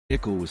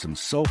nickel with some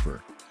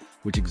sulfur,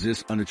 which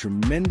exists under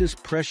tremendous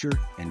pressure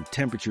and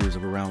temperatures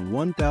of around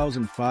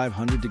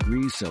 1,500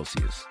 degrees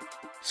Celsius.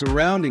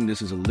 Surrounding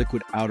this is a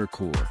liquid outer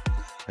core,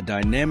 a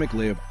dynamic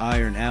layer of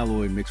iron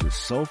alloy mixed with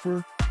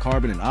sulfur,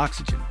 carbon, and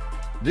oxygen.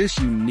 This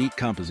unique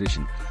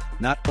composition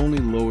not only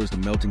lowers the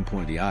melting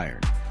point of the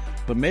iron,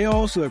 but may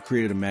also have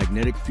created a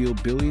magnetic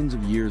field billions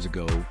of years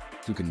ago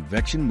through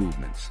convection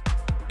movements.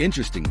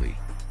 Interestingly,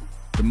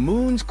 the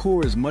Moon's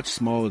core is much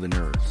smaller than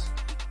Earth's.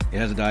 It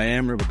has a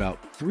diameter of about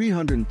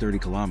 330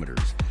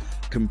 kilometers,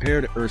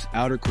 compared to Earth's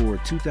outer core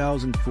of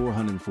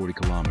 2,440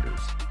 kilometers.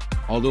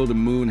 Although the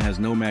Moon has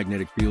no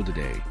magnetic field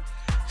today,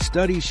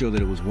 studies show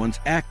that it was once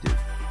active,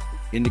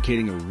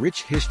 indicating a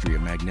rich history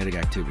of magnetic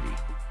activity.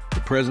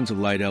 The presence of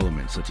light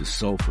elements such as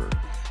sulfur,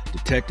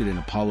 detected in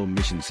Apollo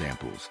mission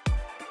samples,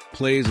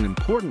 plays an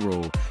important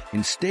role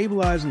in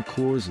stabilizing the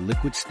core's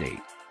liquid state.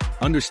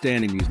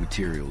 Understanding these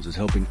materials is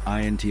helping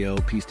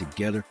INTL piece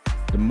together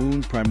the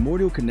Moon's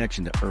primordial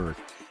connection to Earth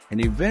and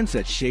the events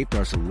that shaped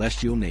our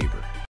celestial neighbor.